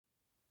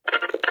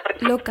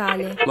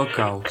Locale.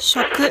 Local.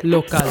 Shock.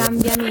 Local.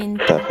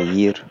 Cambiamento.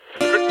 تغيير.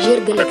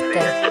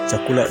 جيرجلكتر.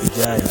 chakula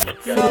ijayo.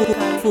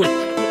 Local. Food.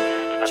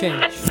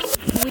 Change.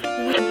 We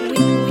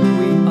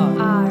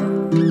are.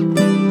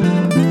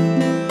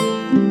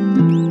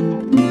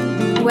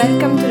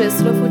 Welcome to the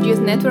Slow Food Youth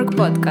Network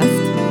podcast.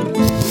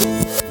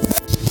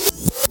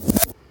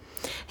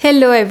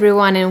 Hello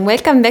everyone and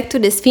welcome back to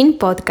the SFIN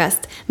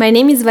podcast. My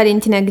name is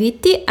Valentina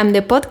Gritti, I'm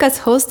the podcast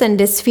host and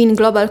the SFIN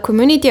Global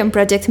Community and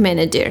Project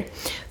Manager.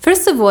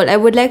 First of all, I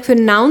would like to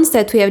announce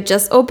that we have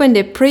just opened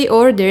the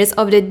pre-orders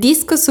of the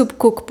Disco Soup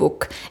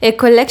Cookbook, a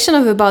collection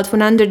of about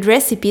 100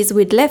 recipes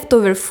with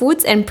leftover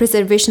foods and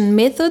preservation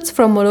methods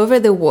from all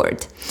over the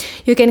world.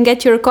 You can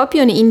get your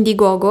copy on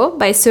Indiegogo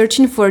by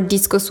searching for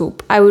Disco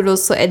Soup. I will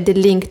also add the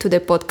link to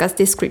the podcast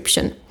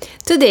description.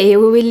 Today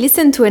we will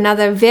listen to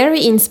another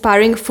very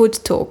inspiring food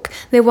talk,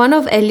 the one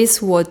of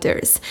Alice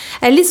Waters.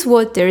 Alice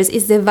Waters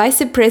is the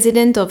Vice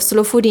President of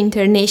Slow Food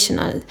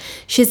International.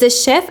 She's a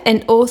chef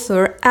and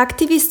author,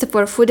 activist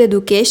for food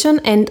education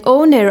and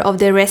owner of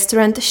the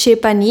restaurant Chez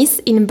Panisse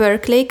in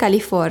Berkeley,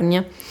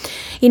 California.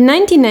 In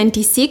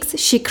 1996,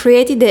 she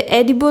created the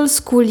Edible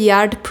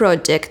Schoolyard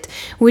Project,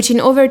 which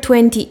in over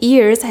 20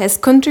 years has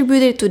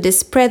contributed to the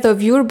spread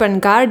of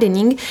urban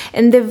gardening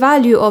and the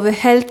value of a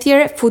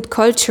healthier food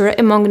culture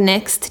among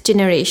next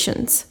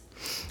generations.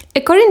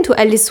 According to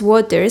Alice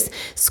Waters,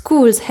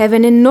 schools have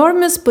an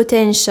enormous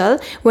potential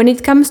when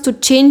it comes to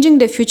changing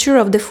the future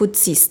of the food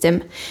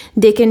system.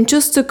 They can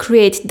choose to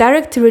create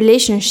direct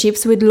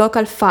relationships with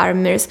local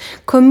farmers,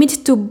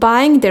 commit to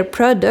buying their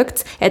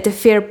products at a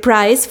fair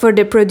price for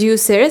the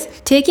producers,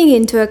 taking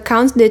into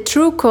account the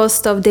true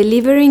cost of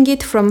delivering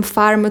it from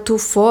farm to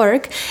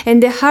fork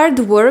and the hard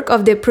work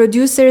of the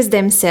producers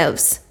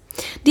themselves.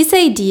 This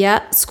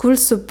idea,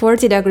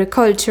 school-supported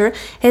agriculture,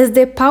 has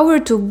the power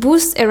to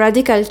boost a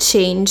radical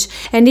change,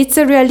 and it's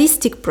a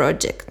realistic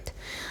project.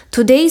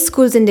 Today,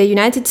 schools in the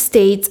United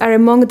States are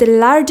among the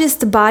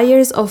largest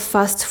buyers of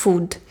fast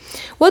food.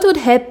 What would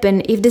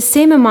happen if the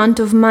same amount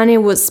of money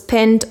was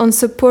spent on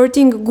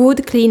supporting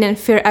good, clean and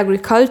fair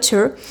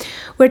agriculture?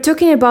 We're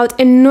talking about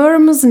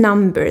enormous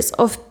numbers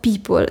of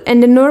people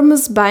and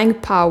enormous buying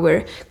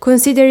power,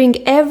 considering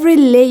every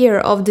layer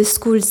of the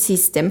school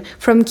system,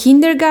 from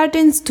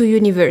kindergartens to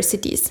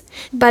universities.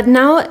 But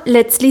now,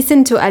 let's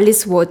listen to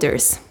Alice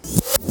Waters.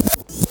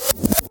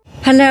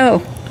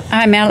 Hello,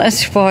 I'm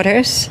Alice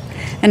Waters,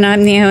 and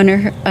I'm the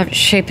owner of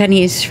Chez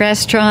Panisse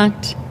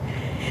restaurant,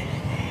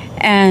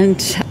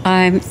 and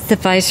I'm the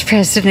Vice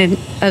President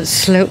of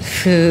Slow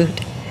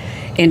Food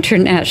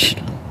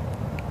International.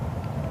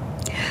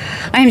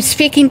 I'm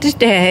speaking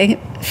today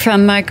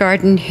from my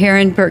garden here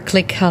in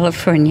Berkeley,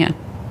 California,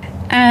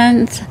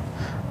 and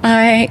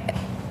I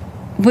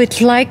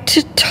would like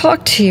to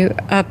talk to you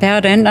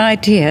about an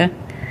idea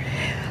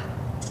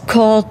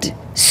called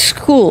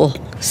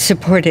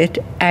school-supported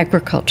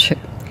agriculture.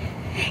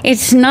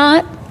 It's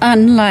not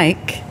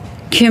unlike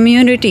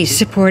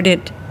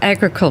community-supported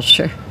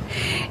agriculture,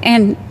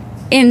 and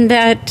in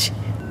that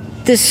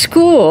the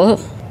school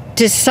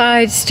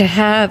decides to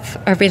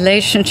have a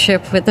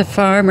relationship with a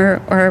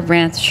farmer or a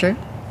rancher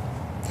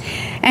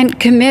and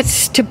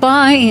commits to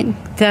buying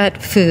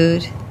that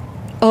food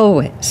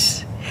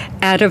always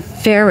at a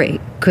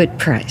very good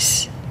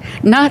price.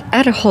 Not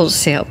at a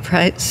wholesale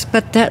price,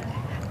 but that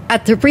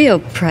at the real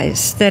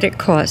price that it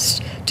costs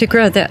to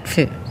grow that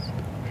food,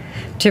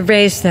 to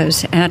raise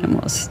those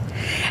animals,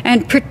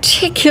 and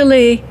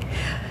particularly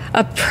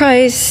a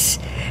price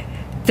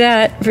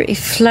that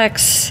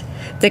reflects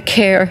the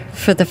care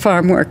for the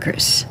farm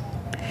workers.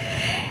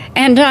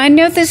 And I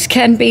know this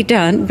can be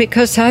done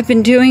because I've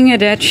been doing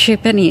it at Chez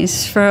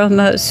Panisse for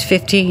almost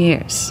 50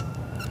 years.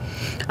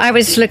 I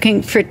was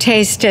looking for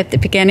taste at the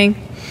beginning,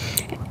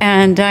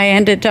 and I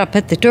ended up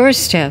at the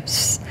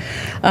doorsteps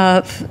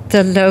of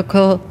the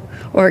local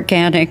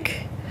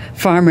organic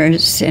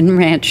farmers and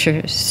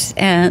ranchers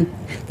and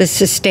the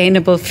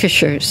sustainable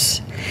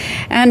fishers.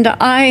 And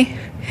I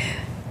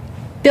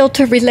built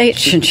a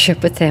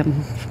relationship with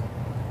them.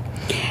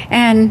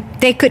 And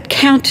they could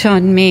count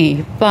on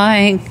me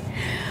buying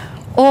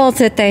all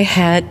that they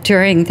had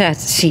during that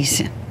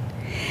season.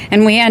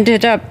 And we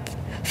ended up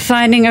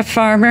finding a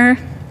farmer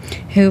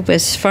who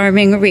was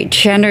farming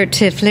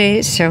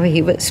regeneratively, so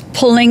he was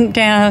pulling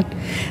down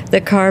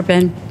the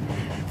carbon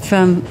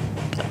from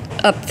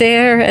up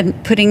there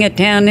and putting it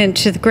down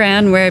into the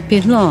ground where it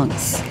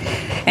belongs,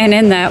 and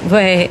in that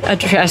way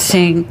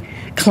addressing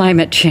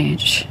climate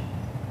change.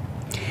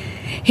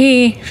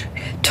 He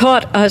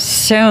taught us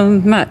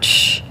so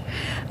much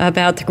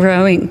about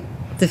growing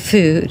the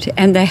food,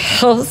 and the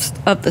health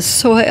of the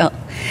soil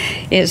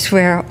is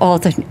where all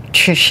the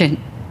nutrition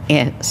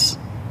is.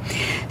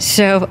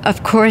 So,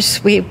 of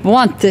course, we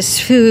want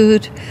this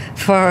food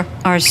for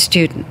our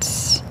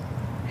students.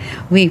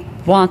 We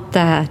want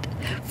that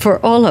for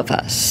all of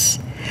us.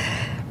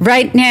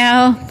 Right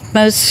now,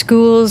 most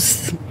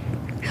schools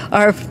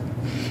are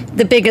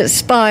the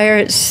biggest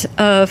buyers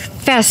of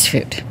fast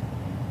food.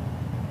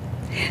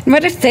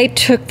 What if they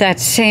took that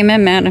same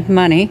amount of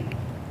money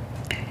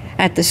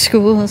at the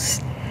schools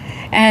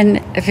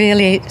and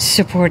really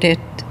supported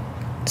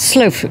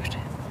slow food.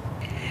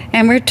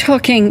 And we're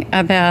talking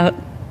about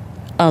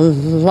a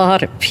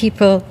lot of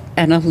people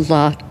and a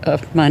lot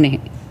of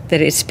money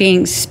that is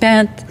being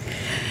spent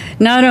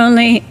not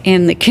only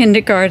in the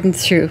kindergarten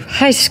through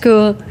high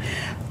school,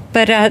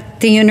 but at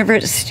the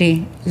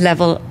university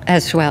level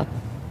as well.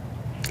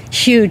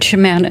 Huge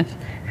amount of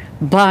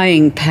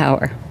buying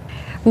power.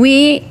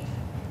 We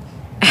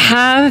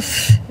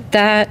have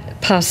that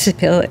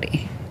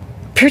possibility,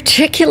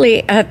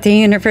 particularly at the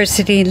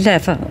university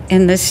level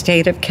in the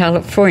state of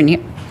California,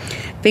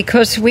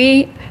 because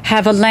we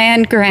have a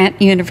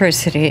land-grant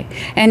university,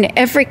 and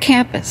every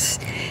campus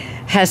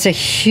has a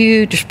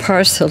huge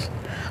parcel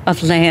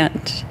of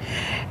land.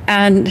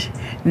 And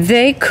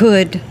they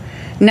could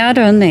not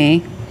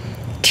only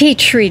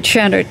teach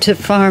regenerative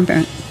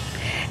farming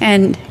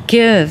and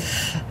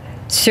give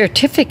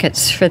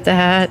certificates for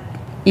that,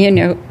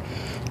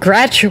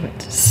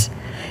 graduates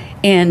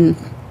in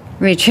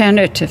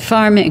regenerative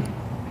farming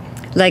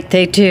like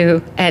they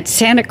do at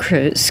Santa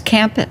Cruz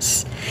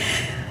campus,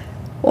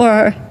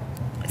 or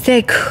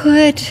they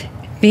could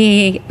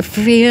be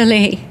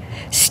really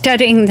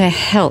studying the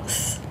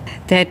health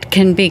that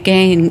can be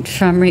gained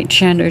from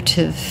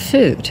regenerative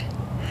food,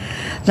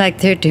 like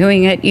they're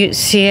doing at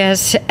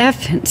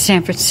UCSF in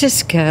San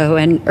Francisco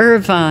and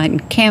Irvine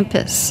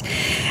campus,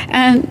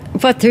 and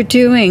what they're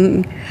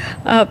doing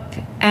up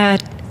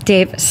at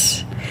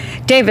Davis.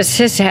 Davis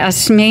has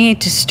asked me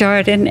to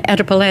start an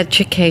edible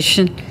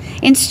education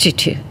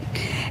institute,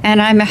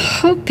 and I'm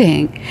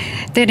hoping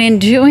that in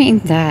doing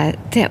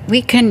that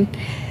we can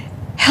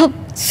help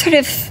sort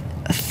of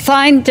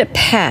find a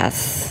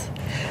path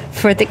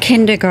for the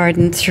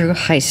kindergarten through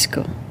high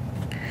school.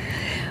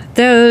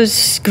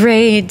 Those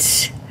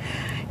grades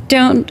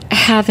don't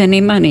have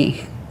any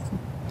money.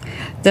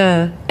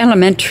 The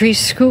elementary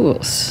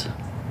schools,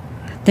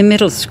 the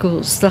middle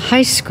schools, the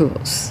high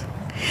schools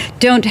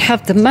don't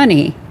have the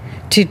money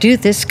to do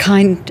this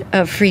kind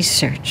of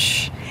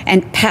research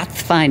and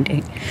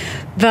pathfinding.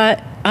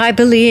 But I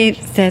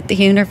believe that the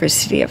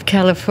University of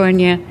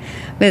California,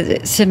 with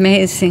its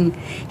amazing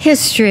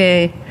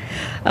history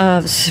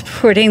of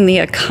supporting the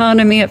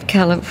economy of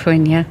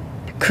California,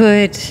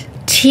 could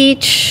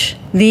teach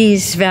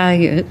these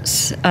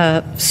values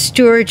of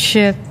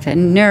stewardship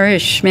and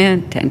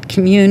nourishment and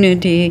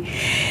community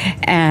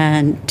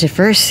and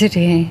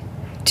diversity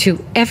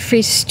to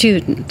every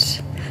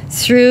student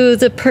through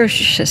the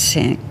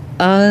purchasing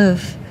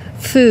of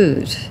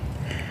food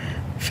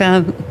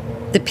from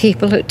the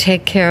people who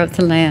take care of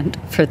the land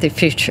for the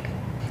future.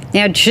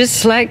 Now,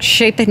 just like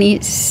Chez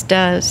Panisse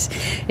does,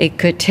 it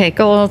could take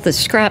all the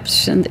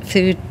scraps and the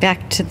food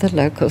back to the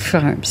local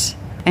farms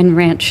and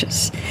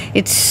ranches.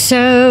 It's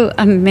so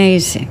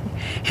amazing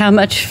how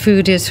much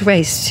food is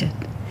wasted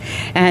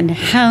and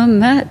how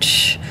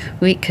much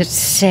we could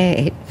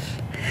save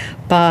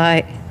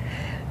by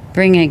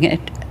bringing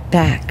it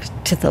back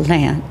to the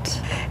land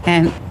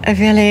and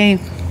really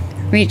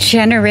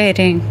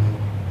regenerating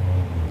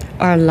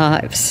our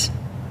lives.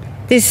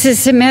 This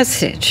is a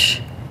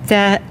message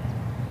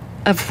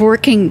of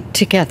working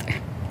together.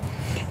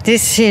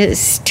 This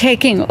is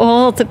taking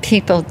all the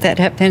people that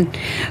have been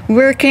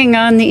working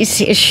on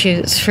these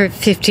issues for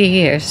 50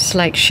 years,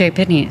 like Chez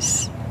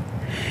Panisse,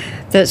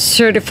 the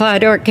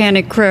certified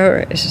organic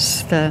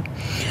growers,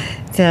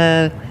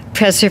 the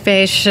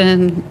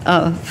preservation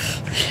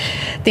of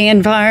the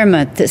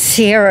environment, the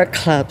Sierra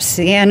Clubs,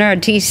 the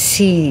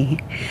NRDC,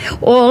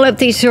 all of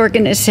these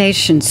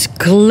organizations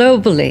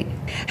globally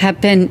have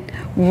been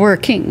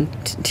working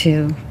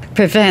to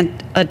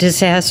prevent a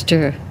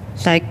disaster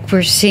like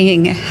we're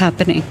seeing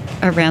happening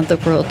around the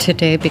world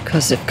today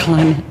because of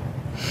climate.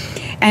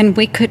 And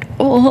we could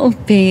all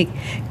be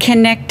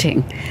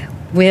connecting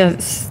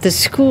with the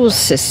school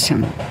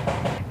system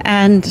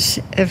and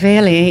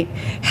really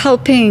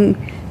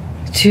helping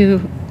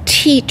to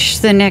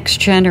teach the next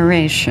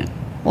generation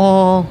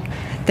all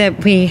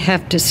that we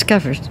have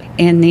discovered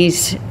in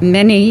these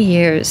many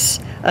years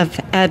of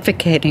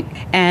advocating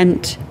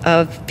and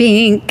of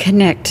being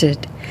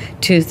connected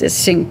to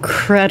this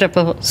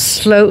incredible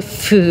slow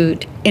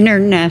food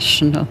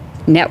international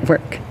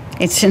network.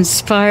 It's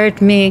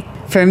inspired me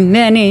for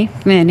many,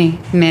 many,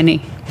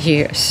 many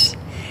years.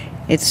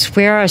 It's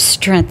where our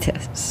strength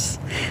is.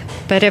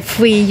 But if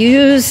we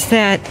use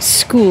that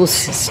school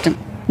system,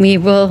 we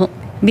will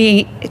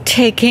be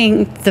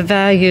taking the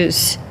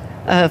values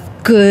of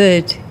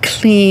good,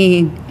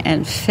 clean,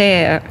 and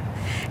fair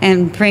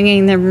and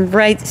bringing them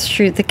right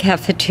through the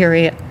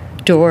cafeteria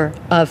door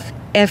of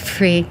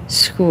every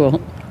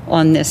school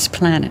on this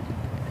planet.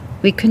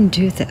 We can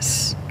do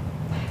this.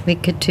 We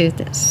could do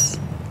this.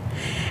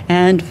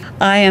 And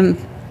I am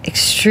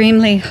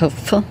extremely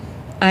hopeful.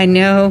 I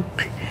know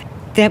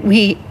that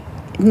we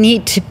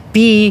need to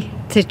be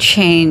the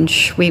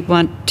change we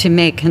want to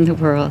make in the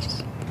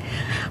world.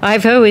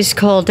 I've always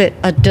called it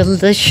a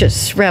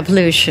delicious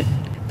revolution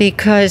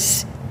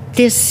because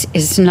this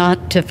is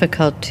not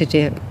difficult to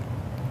do.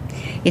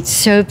 It's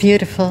so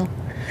beautiful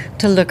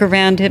to look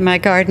around in my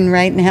garden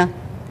right now,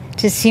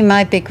 to see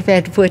my big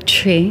redwood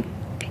tree.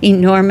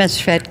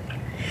 enormous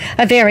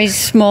a very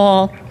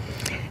small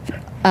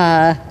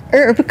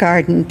herb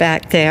garden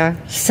back there,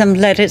 some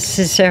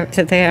lettuces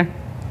over there,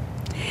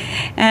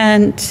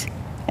 and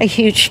a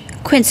huge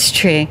quince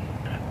tree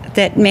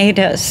that made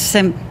us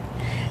some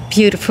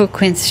beautiful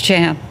quince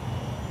jam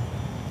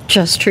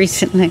just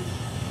recently.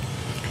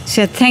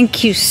 So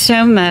thank you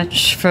so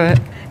much for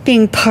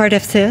being part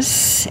of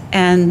this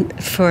and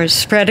for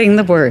spreading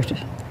the word,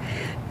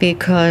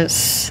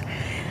 because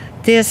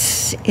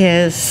this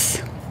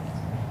is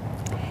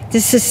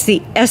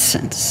the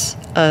essence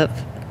of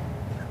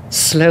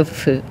slow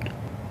food.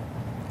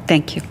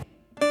 Thank you.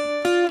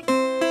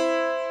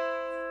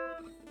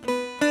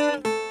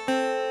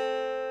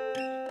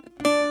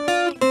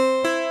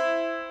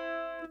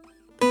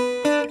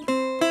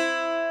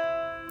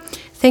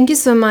 Thank you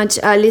so much,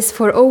 Alice,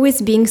 for always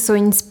being so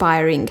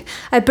inspiring.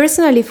 I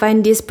personally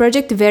find this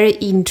project very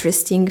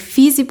interesting,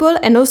 feasible,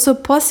 and also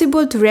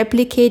possible to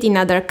replicate in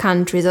other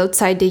countries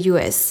outside the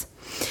US.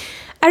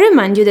 I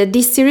remind you that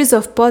this series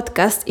of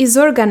podcasts is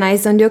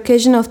organized on the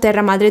occasion of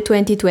Terra Madre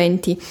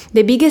 2020,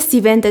 the biggest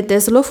event that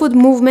the Slow Food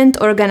movement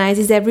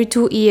organizes every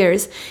 2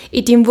 years.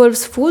 It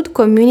involves food,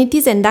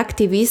 communities, and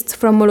activists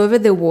from all over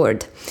the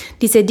world.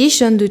 This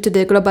edition, due to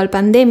the global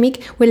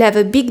pandemic, will have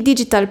a big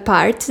digital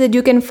part that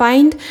you can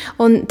find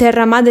on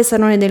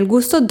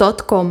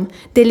terramadresalonedelgusto.com.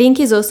 The link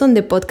is also in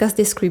the podcast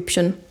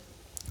description.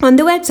 On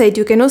the website,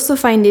 you can also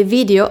find a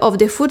video of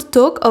the food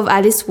talk of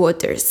Alice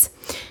Waters.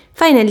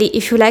 Finally,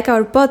 if you like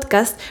our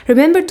podcast,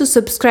 remember to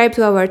subscribe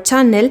to our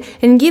channel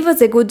and give us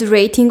a good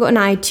rating on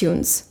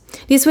iTunes.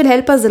 This will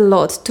help us a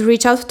lot to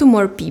reach out to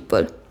more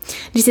people.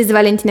 This is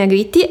Valentina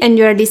Gritti, and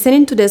you are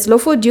listening to the Slow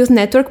Food Youth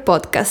Network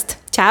podcast.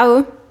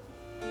 Ciao!